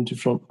just gone into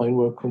frontline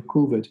work on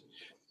COVID.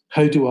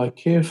 How do I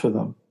care for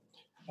them?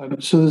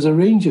 So there's a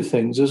range of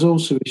things. There's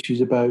also issues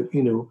about,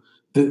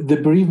 the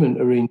bereavement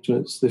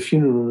arrangements, the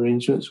funeral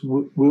arrangements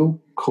will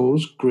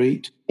cause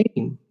great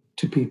pain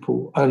to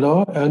people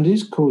and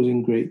is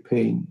causing great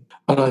pain.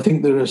 And I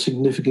think there are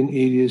significant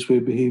areas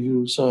where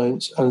behavioural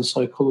science and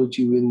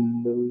psychology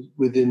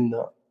within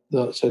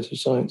that set of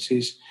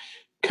sciences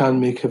can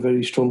make a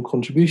very strong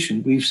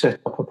contribution. We've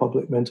set up a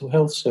public mental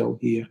health cell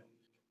here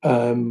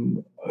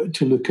to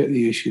look at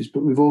the issues,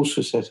 but we've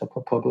also set up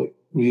a public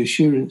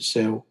reassurance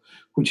cell,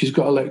 which has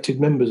got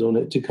elected members on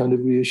it to kind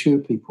of reassure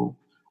people.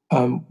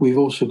 We've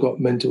also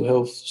got mental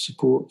health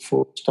support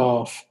for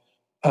staff.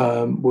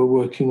 We're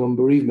working on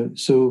bereavement.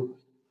 So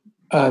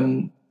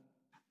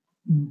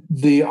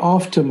the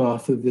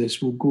aftermath of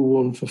this will go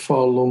on for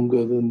far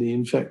longer than the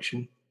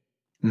infection.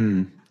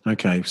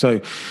 Okay. So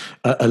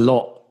a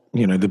lot,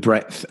 the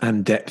breadth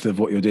and depth of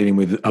what you're dealing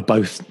with are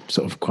both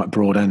sort of quite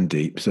broad and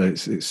deep. So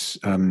it's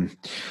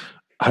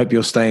I hope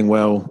you're staying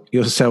well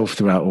yourself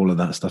throughout all of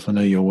that stuff. I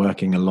know you're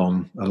working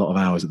along a lot of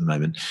hours at the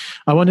moment.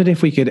 I wondered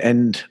if we could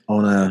end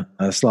on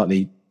a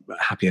slightly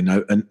happier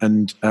note,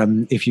 and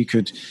if you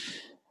could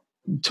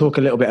talk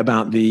a little bit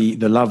about the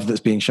love that's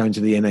being shown to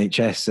the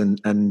NHS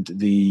and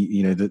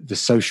the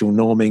social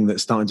norming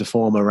that's starting to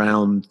form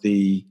around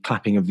the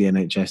clapping of the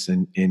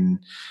NHS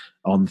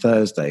on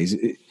Thursdays.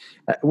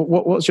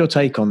 What's your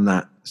take on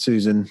that,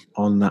 Susan,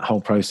 on that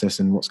whole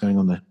process and what's going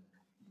on there?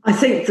 I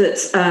think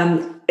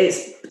that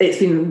it's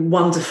been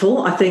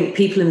wonderful. I think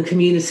people in the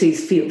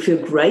communities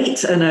feel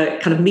great and are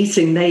kind of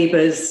meeting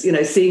neighbours,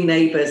 seeing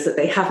neighbours that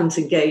they haven't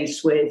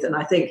engaged with. And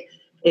I think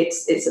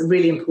it's a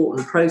really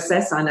important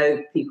process. I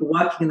know people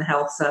working in the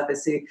health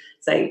service who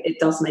say it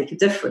does make a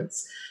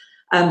difference.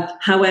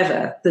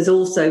 However, there's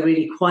also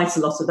really quite a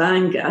lot of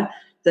anger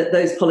that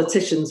those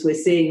politicians we're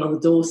seeing on the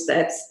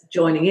doorsteps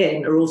joining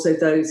in are also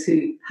those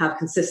who have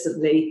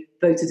consistently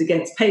voted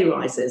against pay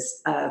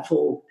rises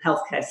for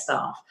healthcare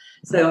staff.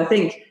 So I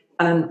think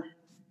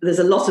there's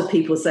a lot of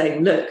people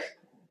saying, look,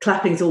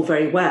 clapping's all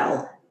very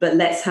well, but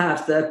let's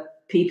have the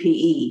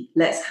PPE,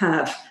 let's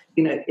have,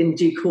 in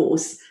due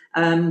course,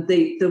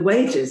 the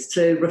wages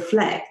to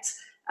reflect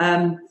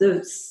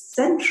the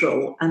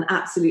central and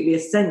absolutely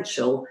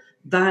essential,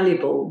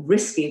 valuable,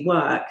 risky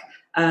work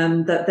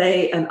that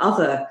they and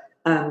other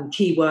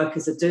key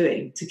workers are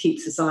doing to keep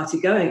society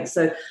going.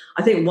 So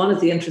I think one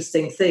of the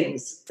interesting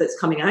things that's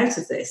coming out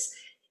of this,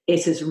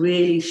 it is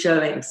really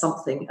showing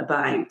something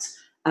about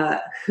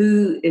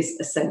who is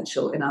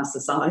essential in our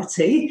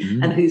society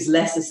and who's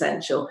less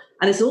essential.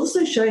 And it's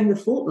also showing the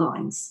fault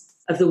lines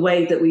of the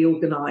way that we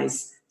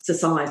organise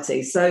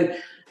society. So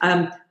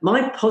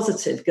my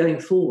positive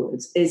going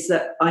forward is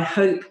that I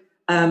hope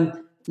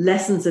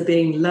lessons are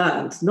being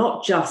learned,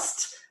 not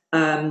just,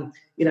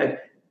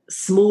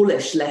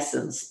 smallish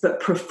lessons, but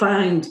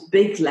profound,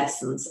 big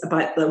lessons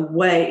about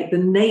the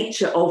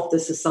nature of the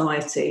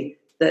society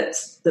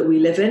that we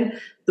live in,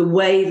 the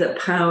way that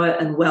power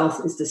and wealth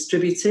is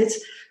distributed,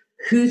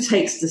 who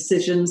takes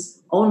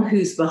decisions on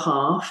whose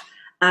behalf,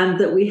 and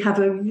that we have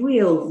a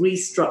real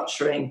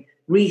restructuring,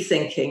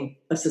 rethinking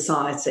of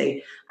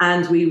society,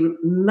 and we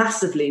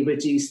massively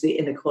reduce the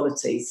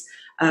inequalities.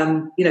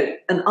 An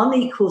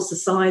unequal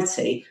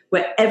society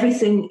where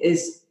everything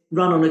is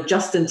run on a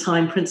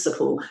just-in-time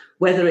principle,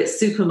 whether it's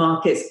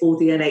supermarkets or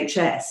the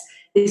NHS,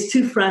 is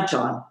too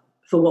fragile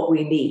for what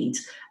we need.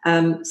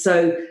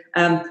 So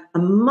a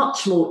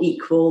much more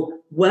equal,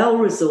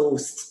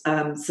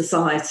 well-resourced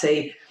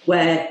society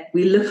where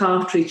we look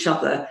after each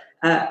other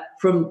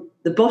from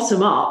the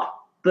bottom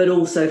up, but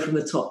also from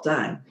the top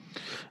down.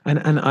 And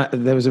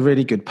there was a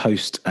really good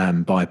post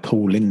by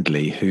Paul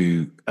Lindley,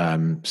 who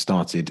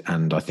started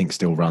and I think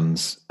still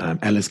runs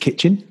Ella's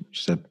Kitchen,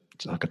 which is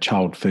like a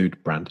child food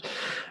brand.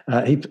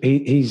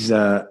 He's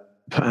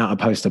put out a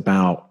post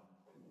about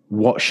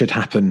what should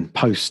happen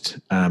post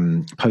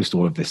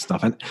all of this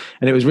stuff, and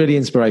it was really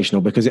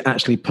inspirational because it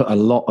actually put a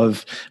lot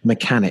of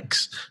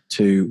mechanics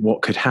to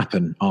what could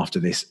happen after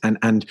this,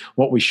 and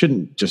what we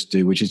shouldn't just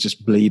do, which is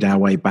just bleed our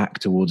way back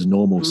towards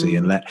normalcy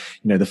and let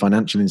the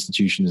financial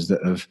institutions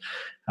that have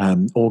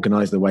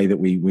organised the way that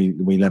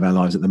we live our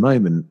lives at the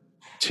moment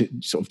to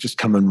sort of just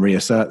come and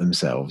reassert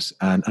themselves.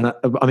 And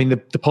I mean,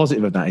 the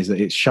positive of that is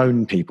that it's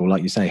shown people,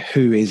 like you say,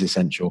 who is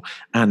essential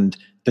and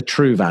the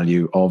true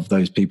value of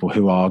those people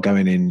who are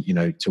going in,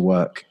 to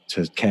work,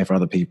 to care for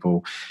other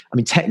people. I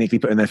mean, technically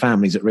putting their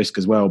families at risk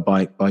as well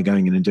by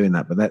going in and doing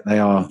that, but they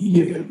are.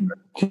 Yeah,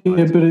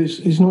 but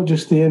it's not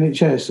just the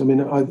NHS. I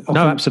mean, I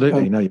no,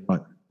 absolutely. No, you're right.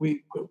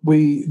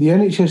 The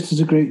NHS does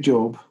a great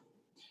job.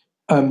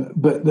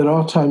 But there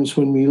are times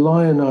when we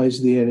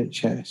lionise the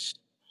NHS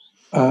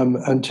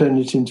and turn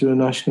it into a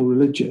national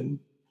religion,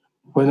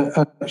 when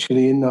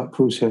actually in that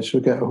process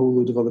we get a whole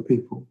load of other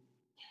people.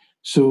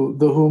 So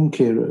the home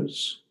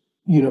carers,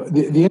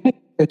 the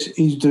NHS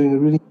is doing a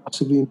really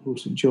massively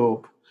important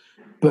job,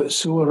 but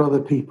so are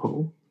other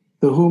people.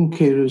 The home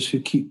carers who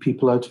keep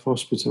people out of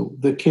hospital,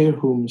 the care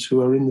homes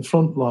who are in the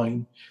front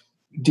line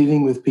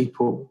dealing with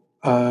people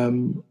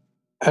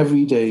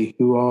every day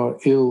who are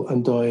ill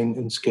and dying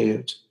and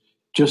scared,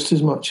 just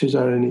as much as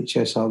our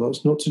NHS are.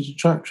 That's not to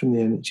detract from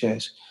the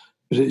NHS,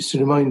 but it's to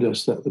remind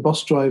us that the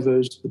bus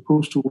drivers, the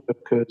postal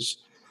workers,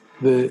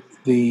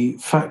 the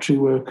factory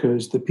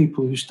workers, the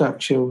people who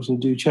stack shelves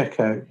and do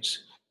checkouts,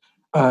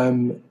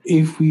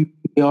 if we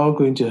are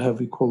going to have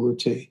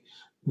equality,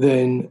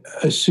 then,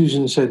 as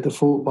Susan said, the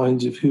fault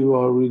lines of who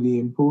are really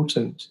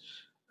important.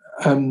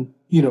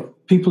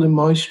 People in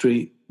my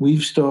street,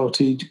 we've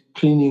started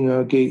cleaning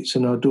our gates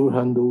and our door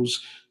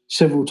handles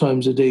several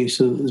times a day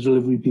so that the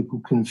delivery people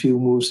can feel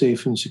more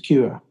safe and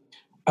secure.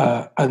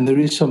 And there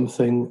is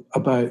something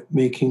about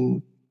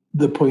making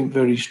the point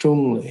very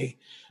strongly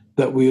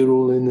that we are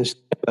all in this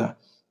together.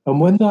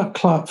 And when that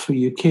clap for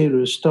your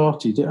carers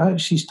started, it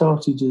actually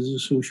started as a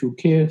social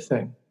care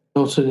thing,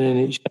 not an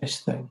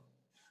NHS thing.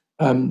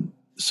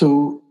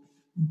 So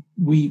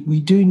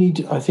we do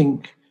need, I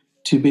think,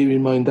 to bear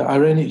in mind that our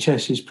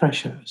NHS is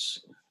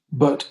precious,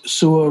 but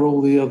so are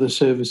all the other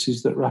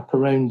services that wrap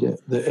around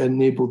it that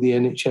enable the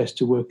NHS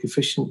to work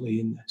efficiently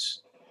in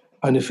this.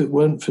 And if it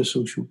weren't for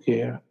social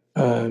care,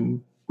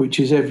 which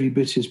is every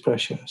bit as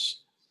precious,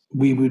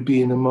 we would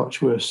be in a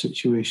much worse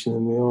situation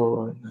than we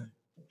are right now.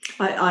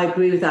 I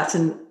agree with that.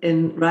 And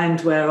in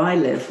round where I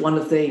live, one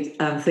of the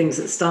things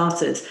that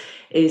started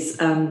is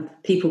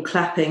people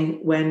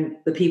clapping when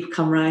the people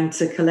come round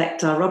to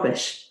collect our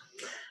rubbish,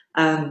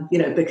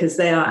 because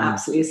they are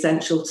absolutely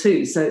essential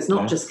too. So it's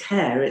not just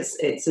care,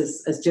 it's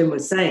as Jim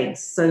was saying,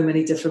 so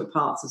many different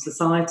parts of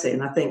society.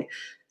 And I think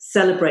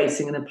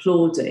celebrating and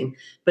applauding,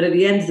 but at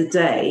the end of the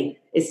day,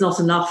 it's not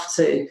enough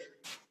to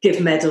give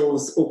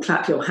medals or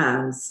clap your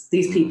hands.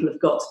 These people have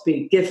got to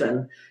be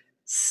given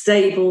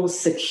stable,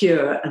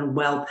 secure and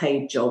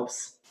well-paid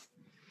jobs.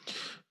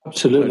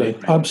 Absolutely.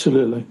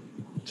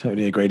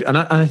 Totally agreed. And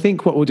I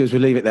think what we'll do is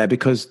we'll leave it there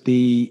because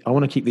I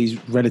want to keep these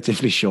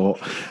relatively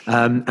short.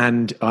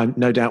 And I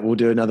no doubt we'll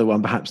do another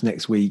one perhaps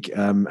next week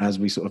as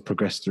we sort of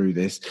progress through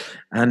this.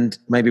 And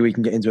maybe we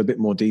can get into a bit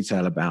more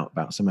detail about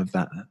some of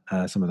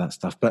that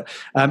stuff. But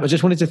I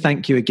just wanted to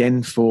thank you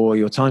again for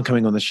your time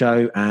coming on the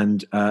show.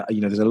 And,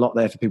 there's a lot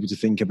there for people to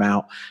think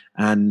about.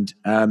 And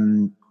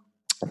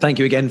thank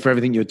you again for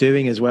everything you're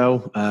doing as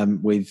well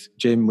with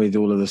Jim, with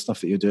all of the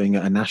stuff that you're doing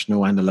at a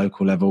national and a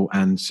local level,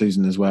 and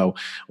Susan as well,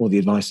 all the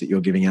advice that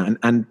you're giving out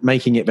and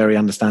making it very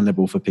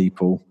understandable for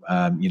people,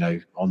 on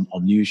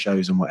news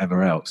shows and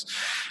whatever else.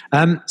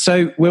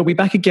 So we'll be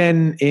back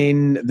again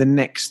in the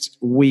next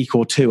week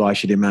or two, I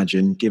should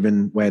imagine,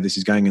 given where this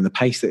is going and the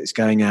pace that it's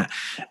going at.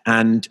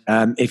 And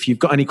if you've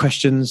got any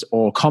questions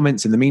or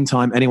comments in the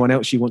meantime, anyone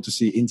else you want to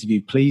see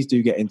interviewed, please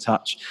do get in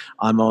touch.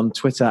 I'm on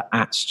Twitter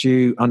at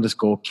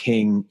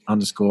Stu_King_HH,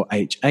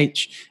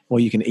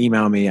 or you can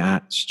email me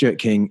at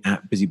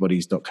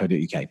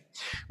stuartking@busybodies.co.uk.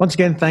 Once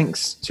again,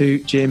 thanks to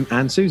Jim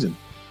and Susan.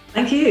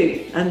 Thank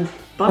you, and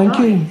bye-bye. Thank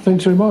you.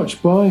 Thanks very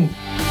much. Bye.